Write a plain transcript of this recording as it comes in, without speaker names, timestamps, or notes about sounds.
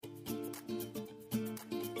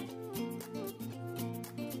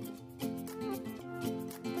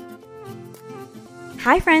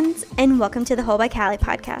Hi friends, and welcome to the Whole by Callie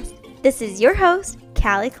podcast. This is your host,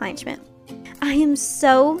 Callie Kleinschmidt. I am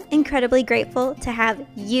so incredibly grateful to have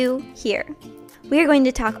you here. We are going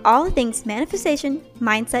to talk all things manifestation,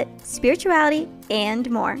 mindset, spirituality, and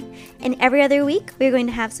more. And every other week, we are going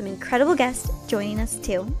to have some incredible guests joining us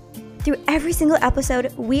too. Through every single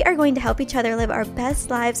episode, we are going to help each other live our best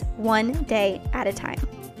lives one day at a time.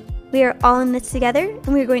 We are all in this together, and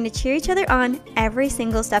we are going to cheer each other on every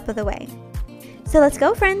single step of the way. So let's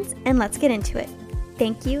go, friends, and let's get into it.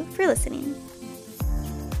 Thank you for listening.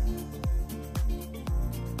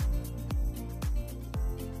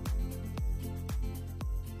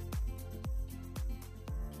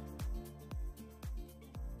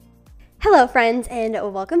 Hello friends, and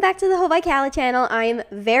welcome back to the Whole by Callie channel. I'm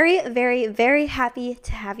very happy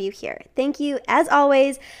to have you here. Thank you as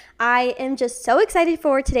always. I am just so excited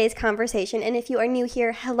for today's conversation, and if you are new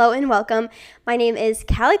here, hello and welcome. My name is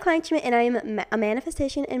Callie Kleinschmidt, and I am a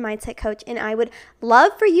manifestation and mindset coach, and I would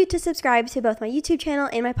love for you to subscribe to both my YouTube channel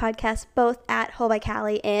and my podcast, both at Whole by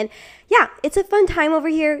Callie. And yeah, it's a fun time over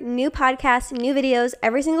here. New podcasts, new videos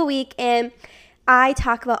every single week, and I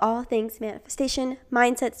talk about all things manifestation,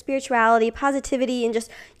 mindset, spirituality, positivity, and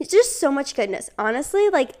just so much goodness. Honestly,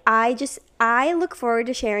 I look forward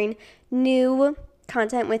to sharing new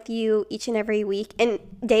content with you each and every week and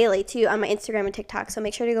daily too on my Instagram and TikTok. So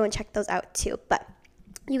make sure to go and check those out too. But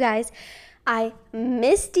you guys, I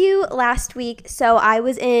missed you last week. So I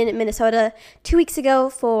was in Minnesota 2 weeks ago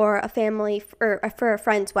for a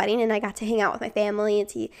friend's wedding, and I got to hang out with my family and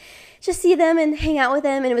see them and hang out with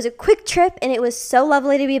them. And it was a quick trip, and it was so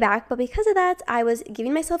lovely to be back. But because of that, I was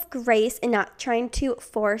giving myself grace and not trying to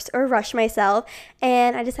force or rush myself.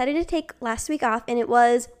 And I decided to take last week off, and it's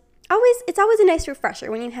always a nice refresher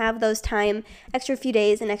when you have those extra few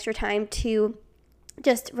days and extra time to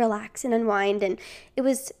just relax and unwind. And it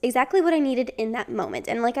was exactly what I needed in that moment.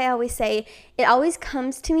 And like I always say, it always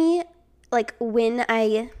comes to me like when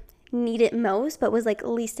I need it most, but was like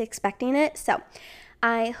least expecting it. So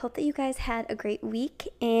I hope that you guys had a great week,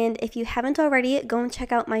 and if you haven't already, go and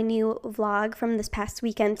check out my new vlog from this past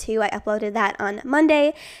weekend too. I uploaded that on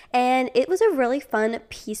Monday, and it was a really fun,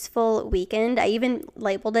 peaceful weekend. I even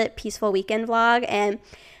labeled it Peaceful Weekend Vlog, and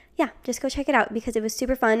yeah, just go check it out because it was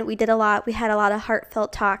super fun. We did a lot. We had a lot of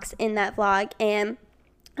heartfelt talks in that vlog, and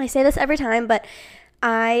I say this every time, but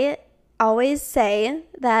I always say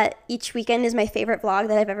that each weekend is my favorite vlog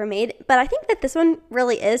that I've ever made, but I think that this one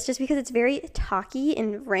really is, just because it's very talky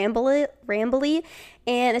and rambly,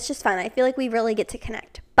 and it's just fun. I feel like we really get to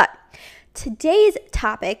connect. But today's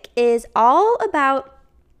topic is all about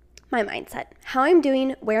my mindset, how I'm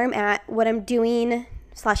doing, where I'm at, what I'm doing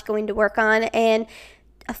 / going to work on, and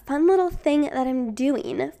a fun little thing that I'm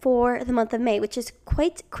doing for the month of May, which is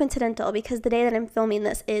quite coincidental because the day that I'm filming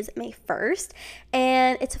this is May 1st,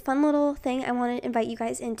 and it's a fun little thing I want to invite you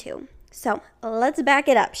guys into. So let's back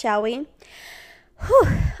it up, shall we?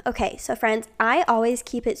 Okay, so friends, I always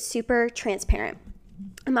keep it super transparent.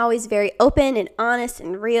 I'm always very open and honest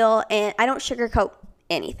and real, and I don't sugarcoat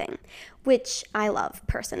anything, which I love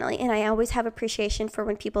personally, and I always have appreciation for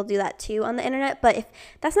when people do that too on the internet. But if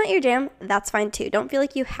that's not your jam, that's fine too. Don't feel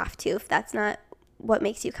like you have to if that's not what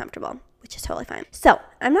makes you comfortable, which is totally fine. So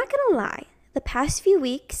I'm not gonna lie, the past few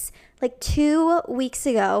weeks, like 2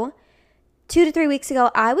 to 3 weeks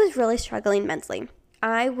ago, I was really struggling mentally.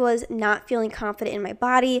 I was not feeling confident in my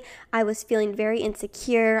body. I was feeling very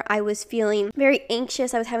insecure. I was feeling very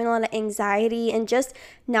anxious. I was having a lot of anxiety and just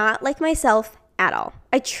not like myself at all.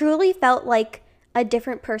 I truly felt like a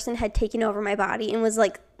different person had taken over my body and was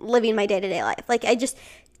like living my day-to-day life. Like I just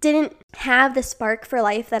didn't have the spark for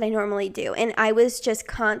life that I normally do. And I was just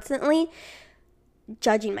constantly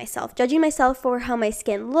judging myself for how my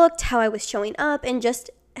skin looked, how I was showing up, and just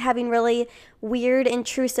having really weird,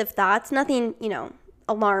 intrusive thoughts. Nothing,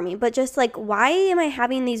 alarming, but just like, why am I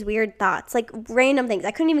having these weird thoughts? Like random things.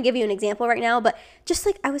 I couldn't even give you an example right now, but just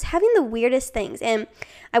like I was having the weirdest things, and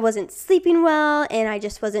I wasn't sleeping well, and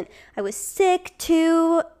I was sick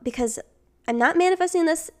too, because I'm not manifesting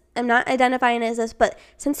this. I'm not identifying as this, but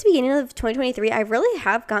since the beginning of 2023, I really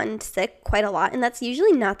have gotten sick quite a lot, and that's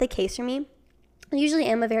usually not the case for me. I usually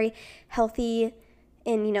am a very healthy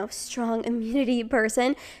and, strong immunity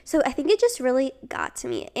person. So I think it just really got to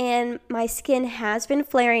me, and my skin has been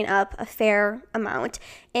flaring up a fair amount,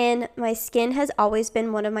 and my skin has always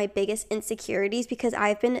been one of my biggest insecurities because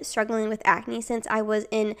I've been struggling with acne since I was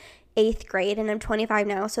in 8th grade, and I'm 25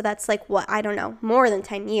 now, so that's like, more than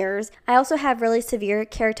 10 years. I also have really severe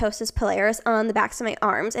keratosis pilaris on the backs of my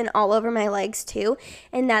arms and all over my legs too,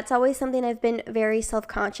 and that's always something I've been very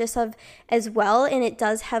self-conscious of as well, and it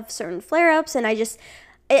does have certain flare-ups, and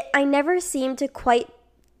I never seem to quite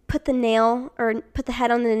put the nail or put the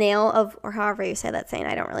head on the nail of, or however you say that saying,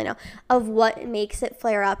 I don't really know, of what makes it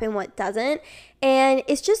flare up and what doesn't. And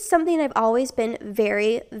it's just something I've always been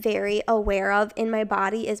very, very aware of in my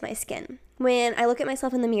body is my skin. When I look at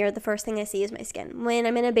myself in the mirror, the first thing I see is my skin. When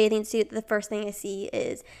I'm in a bathing suit, the first thing I see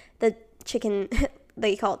is the chicken,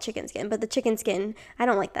 they call it chicken skin, but the chicken skin, I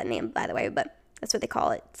don't like that name, by the way, but that's what they call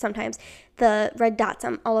it sometimes. The red dots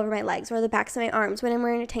all over my legs or the backs of my arms when I'm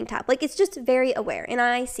wearing a tank top. Like, it's just very aware, and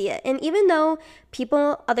I see it. And even though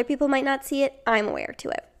other people might not see it, I'm aware to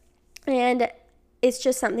it. And it's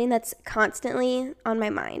just something that's constantly on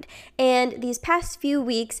my mind. And these past few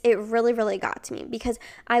weeks, it really, really got to me because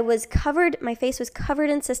my face was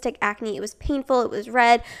covered in cystic acne. It was painful. It was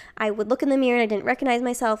red. I would look in the mirror and I didn't recognize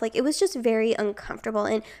myself. Like, it was just very uncomfortable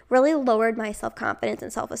and really lowered my self-confidence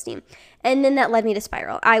and self-esteem. And then that led me to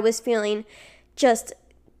spiral. I was feeling just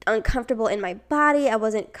uncomfortable in my body. I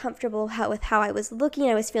wasn't comfortable with how I was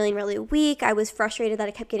looking. I was feeling really weak. I was frustrated that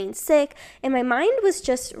I kept getting sick. And my mind was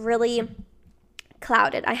just really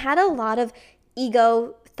clouded. I had a lot of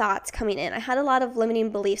ego thoughts coming in. I had a lot of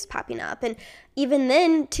limiting beliefs popping up. And even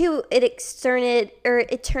then, too,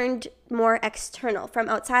 it turned more external from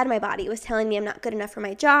outside of my body. It was telling me I'm not good enough for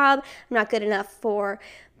my job. I'm not good enough for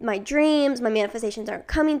my dreams. My manifestations aren't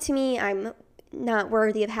coming to me. I'm not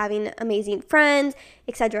worthy of having amazing friends,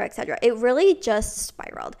 etc., etc. It really just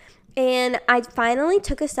spiraled. And I finally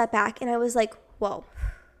took a step back and I was like, whoa.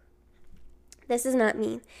 This is not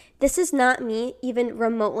me. This is not me even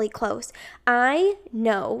remotely close. I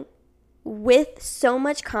know with so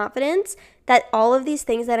much confidence that all of these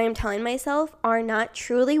things that I'm telling myself are not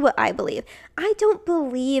truly what I believe. I don't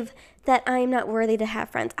believe that I'm not worthy to have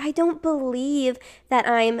friends. I don't believe that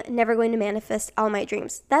I'm never going to manifest all my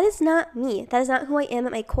dreams. That is not me. That is not who I am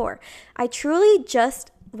at my core. I truly just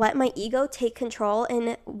let my ego take control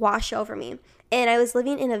and wash over me. And I was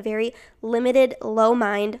living in a very limited, low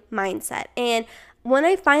mind mindset. And when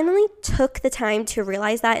I finally took the time to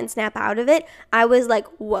realize that and snap out of it, I was like,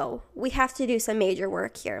 whoa, we have to do some major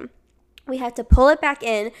work here. We have to pull it back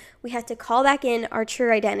in. We have to call back in our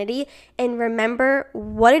true identity and remember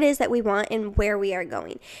what it is that we want and where we are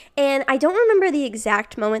going. And I don't remember the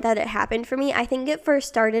exact moment that it happened for me. I think it first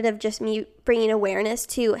started of just me bringing awareness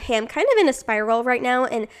to, hey, I'm kind of in a spiral right now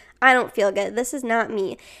and I don't feel good. This is not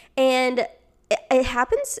me. And it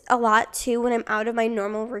happens a lot too when I'm out of my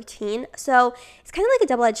normal routine. So it's kind of like a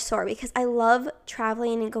double-edged sword because I love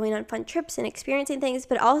traveling and going on fun trips and experiencing things,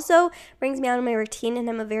 but it also brings me out of my routine, and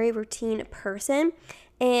I'm a very routine person.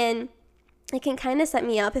 And it can kind of set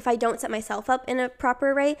me up if I don't set myself up in a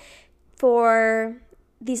proper way for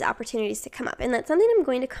these opportunities to come up. And that's something I'm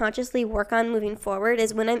going to consciously work on moving forward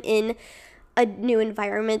is when I'm in a new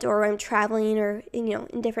environment or I'm traveling or, in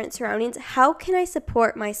different surroundings, how can I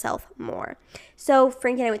support myself more? So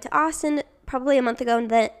Frankie and I went to Austin probably a month ago,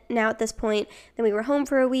 and then now at this point, then we were home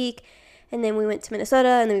for a week, and then we went to Minnesota,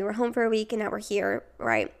 and then we were home for a week, and now we're here,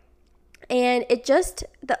 right? And it just,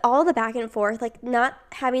 all the back and forth, like not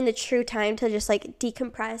having the true time to just like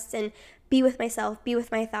decompress and be with myself, be with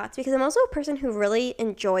my thoughts, because I'm also a person who really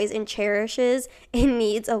enjoys and cherishes and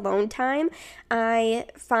needs alone time. I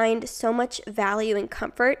find so much value and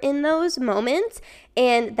comfort in those moments,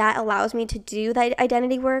 and that allows me to do the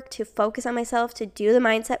identity work, to focus on myself, to do the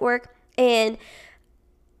mindset work, and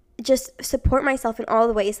just support myself in all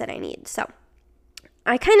the ways that I need. So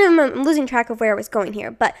I kind of am losing track of where I was going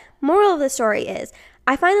here, but moral of the story is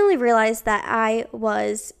I finally realized that I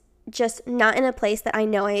was just not in a place that I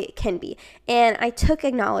know I can be. And I took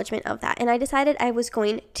acknowledgement of that. And I decided I was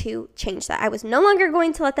going to change that. I was no longer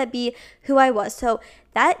going to let that be who I was. So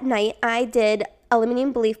that night I did a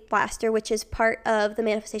limiting belief blaster, which is part of the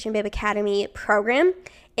Manifestation Babe Academy program.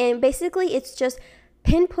 And basically it's just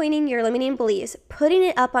pinpointing your limiting beliefs, putting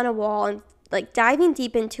it up on a wall and like diving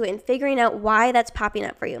deep into it and figuring out why that's popping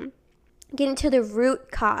up for you. Getting to the root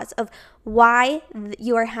cause of why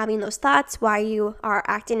you are having those thoughts, why you are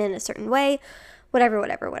acting in a certain way,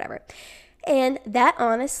 whatever. And that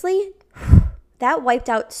honestly, that wiped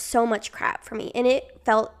out so much crap for me, and it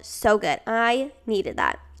felt so good. I needed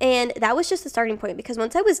that. And that was just the starting point, because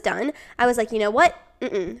once I was done, I was like, you know what?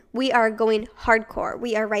 We are going hardcore.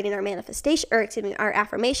 We are writing our our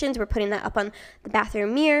affirmations. We're putting that up on the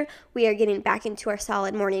bathroom mirror. We are getting back into our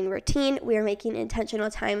solid morning routine. We are making intentional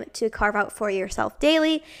time to carve out for yourself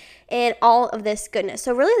daily and all of this goodness.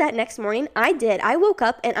 So really that next morning I woke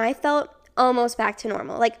up and I felt almost back to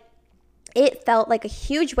normal. Like it felt like a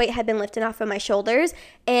huge weight had been lifted off of my shoulders,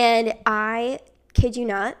 and I kid you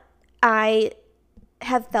not, I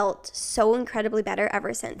have felt so incredibly better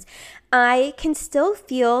ever since. I can still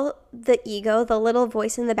feel the ego, the little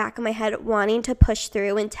voice in the back of my head wanting to push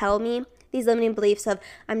through and tell me these limiting beliefs of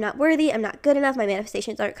I'm not worthy, I'm not good enough, my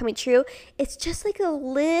manifestations aren't coming true. It's just like a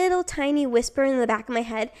little tiny whisper in the back of my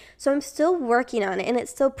head. So I'm still working on it, and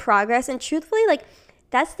it's still progress. And truthfully, like,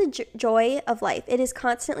 that's the joy of life. It is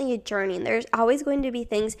constantly a journey. There's always going to be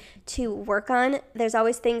things to work on. There's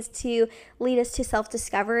always things to lead us to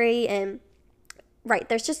self-discovery, and right,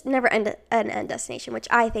 there's just never an end destination, which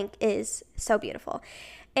I think is so beautiful.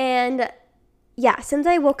 And yeah, since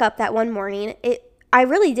I woke up that one morning, I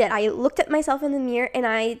really did. I looked at myself in the mirror and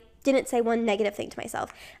I didn't say one negative thing to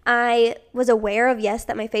myself. I was aware of, yes,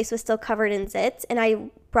 that my face was still covered in zits, and I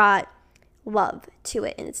brought love to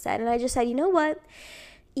it instead. And I just said, you know what?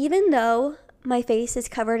 Even though my face is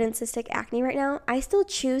covered in cystic acne right now, I still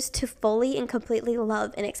choose to fully and completely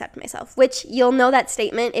love and accept myself, which you'll know that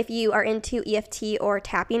statement if you are into EFT or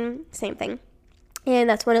tapping, same thing. And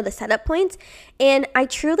that's one of the setup points. And I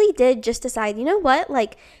truly did just decide, you know what?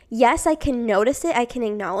 Like, yes, I can notice it, I can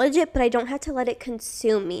acknowledge it, but I don't have to let it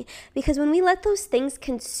consume me. Because when we let those things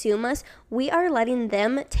consume us, we are letting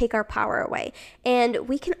them take our power away. And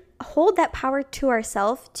we can hold that power to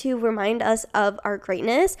ourselves to remind us of our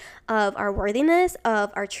greatness, of our worthiness,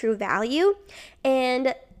 of our true value.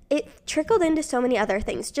 And it trickled into so many other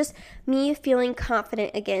things. Just me feeling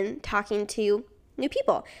confident again, talking to new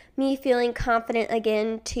people, me feeling confident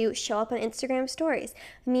again to show up on Instagram stories,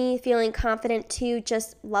 me feeling confident to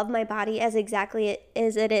just love my body as exactly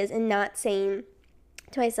as it is, and not saying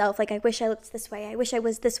to myself, like, I wish I looked this way, I wish I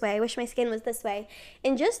was this way, I wish my skin was this way,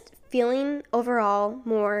 and just feeling overall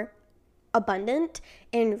more abundant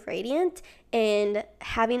and radiant and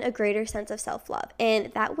having a greater sense of self-love.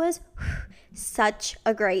 And that was such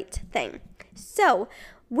a great thing. So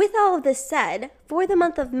with all of this said, for the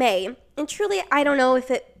month of May, and truly I don't know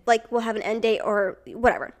if it will have an end date or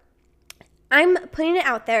whatever, I'm putting it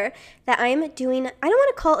out there that I'm doing, I don't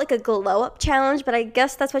want to call it like a glow up challenge, but I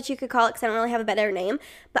guess that's what you could call it because I don't really have a better name.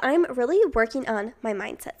 But I'm really working on my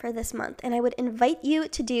mindset for this month, and I would invite you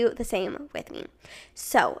to do the same with me.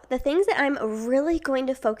 So the things that I'm really going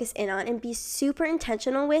to focus in on and be super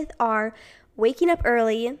intentional with are waking up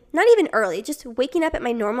early, not even early, just waking up at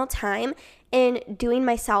my normal time and doing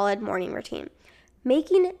my solid morning routine.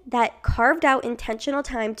 Making that carved out intentional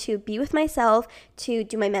time to be with myself, to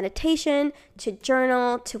do my meditation, to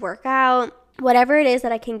journal, to work out, whatever it is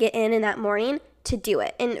that I can get in that morning, to do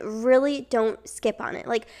it, and really don't skip on it.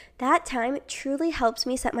 Like, that time truly helps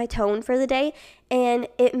me set my tone for the day, and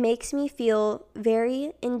it makes me feel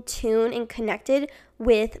very in tune and connected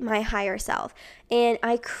with my higher self. And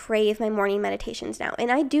I crave my morning meditations now,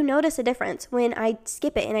 and I do notice a difference when I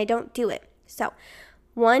skip it and I don't do it. So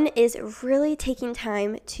one is really taking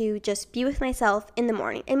time to just be with myself in the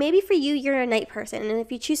morning. And maybe for you, you're a night person, and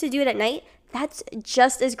if you choose to do it at night, that's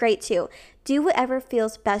just as great too. Do whatever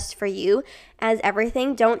feels best for you as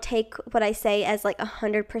everything. Don't take what I say as like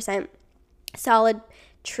 100% solid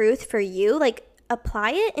truth for you. Like,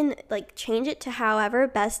 apply it and change it to however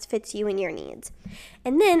best fits you and your needs.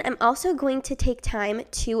 And then I'm also going to take time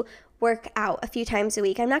to work out a few times a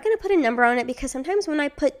week. I'm not going to put a number on it because sometimes when I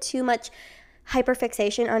put too much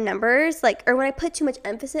hyperfixation on numbers, or when I put too much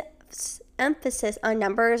emphasis on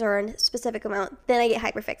numbers or a specific amount, then I get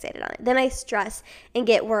hyperfixated on it. Then I stress and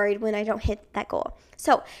get worried when I don't hit that goal.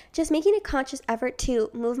 So just making a conscious effort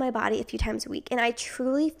to move my body a few times a week. And I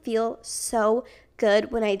truly feel so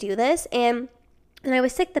good when I do this. And when I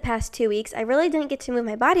was sick the past 2 weeks, I really didn't get to move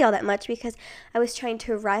my body all that much because I was trying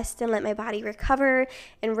to rest and let my body recover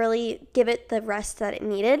and really give it the rest that it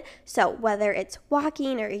needed. So whether it's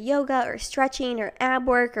walking or yoga or stretching or ab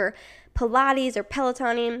work or Pilates or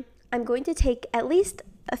Pelotoning, I'm going to take at least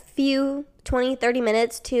a few 20-30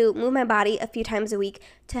 minutes to move my body a few times a week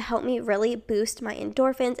to help me really boost my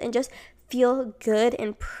endorphins and just feel good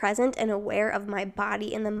and present and aware of my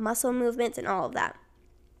body and the muscle movements and all of that.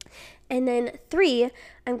 And then 3,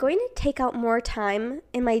 I'm going to take out more time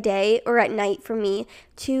in my day or at night for me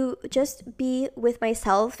to just be with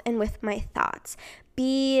myself and with my thoughts.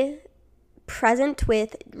 Be present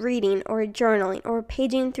with reading or journaling or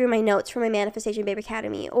paging through my notes from my Manifestation Babe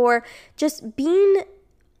Academy, or just being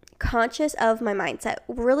conscious of my mindset,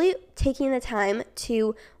 really taking the time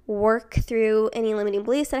to work through any limiting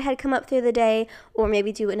beliefs that I had come up through the day, or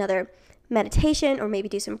maybe do another meditation, or maybe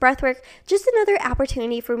do some breath work, just another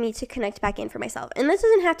opportunity for me to connect back in for myself. And this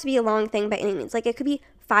doesn't have to be a long thing by any means. It could be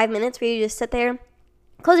 5 minutes where you just sit there,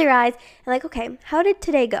 close your eyes and like, okay, how did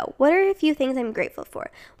today go? What are a few things I'm grateful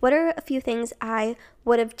for? What are a few things I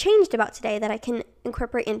would have changed about today that I can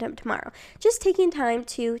incorporate into tomorrow? Just taking time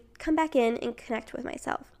to come back in and connect with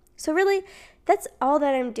myself. So really, that's all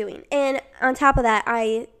that I'm doing. And on top of that,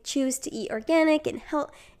 I choose to eat organic and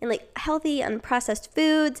healthy, unprocessed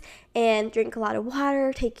foods, and drink a lot of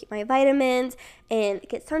water, take my vitamins, and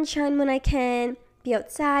get sunshine when I can, be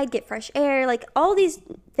outside, get fresh air, like all these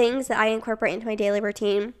things that I incorporate into my daily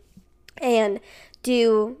routine and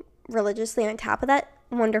do religiously on top of that.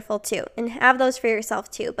 Wonderful too, and have those for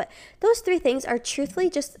yourself too. But those 3 things are truthfully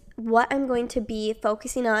just what I'm going to be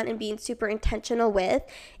focusing on and being super intentional with,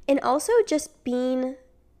 and also just being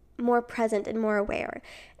more present and more aware.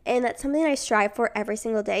 And that's something I strive for every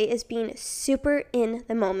single day, is being super in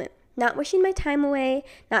the moment, not wishing my time away,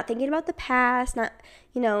 not thinking about the past, not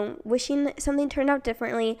wishing something turned out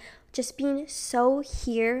differently, just being so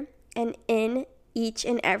here and in each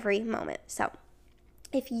and every moment. So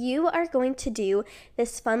if you are going to do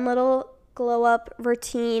this fun little glow up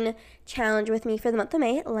routine challenge with me for the month of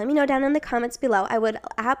May, let me know down in the comments below. I would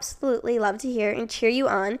absolutely love to hear and cheer you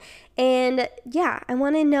on. And yeah, I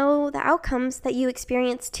want to know the outcomes that you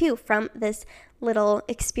experience too from this little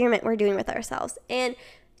experiment we're doing with ourselves. And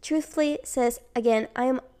truthfully, sis, again, I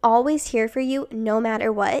am always here for you no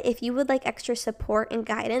matter what. If you would like extra support and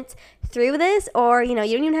guidance through this, or you don't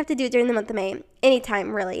even have to do it during the month of May,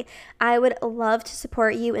 anytime really, I would love to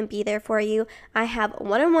support you and be there for you. I have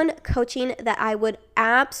one-on-one coaching that I would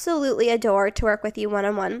absolutely adore to work with you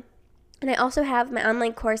one-on-one. And I also have my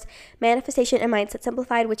online course, Manifestation and Mindset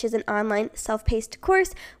Simplified, which is an online self-paced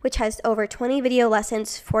course, which has over 20 video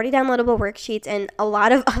lessons, 40 downloadable worksheets, and a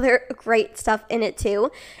lot of other great stuff in it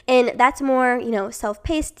too. And that's more,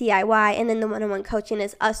 self-paced, DIY, and then the one-on-one coaching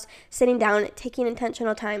is us sitting down, taking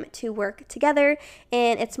intentional time to work together,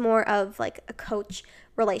 and it's more of like a coach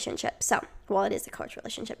relationship. So, well, it is a coach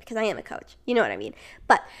relationship because I am a coach. You know what I mean?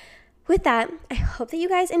 But with that, I hope that you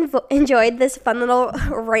guys enjoyed this fun little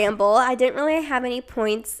ramble. I didn't really have any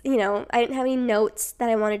points, I didn't have any notes that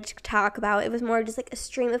I wanted to talk about. It was more just like a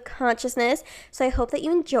stream of consciousness. So I hope that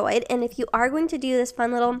you enjoyed. And if you are going to do this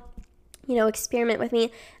fun little, experiment with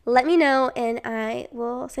me, let me know and I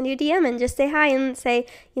will send you a DM and just say hi and say,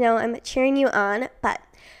 I'm cheering you on. But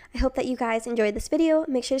I hope that you guys enjoyed this video.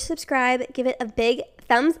 Make sure to subscribe, give it a big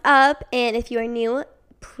thumbs up. And if you are new,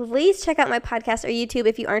 please check out my podcast or YouTube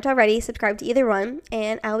if you aren't already. Subscribe to either one.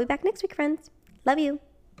 And I'll be back next week, friends. Love you.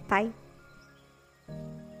 Bye.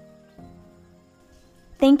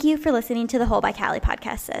 Thank you for listening to the Whole by Callie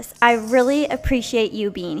podcast, sis. I really appreciate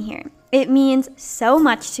you being here. It means so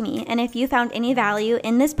much to me. And if you found any value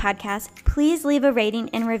in this podcast, please leave a rating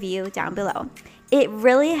and review down below. It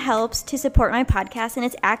really helps to support my podcast, and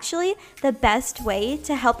it's actually the best way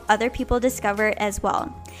to help other people discover it as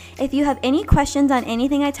well. If you have any questions on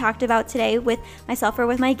anything I talked about today with myself or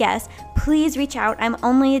with my guests, please reach out. I'm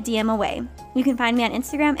only a DM away. You can find me on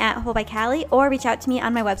Instagram at wholebycallie or reach out to me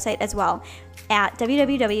on my website as well at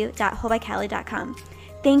www.wholebycallie.com.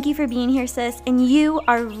 Thank you for being here, sis, and you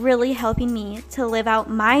are really helping me to live out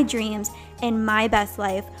my dreams and my best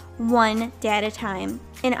life one day at a time,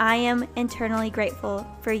 and I am eternally grateful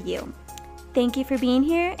for you. Thank you for being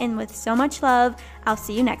here, and with so much love, I'll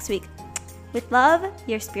see you next week. With love,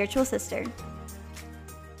 your spiritual sister.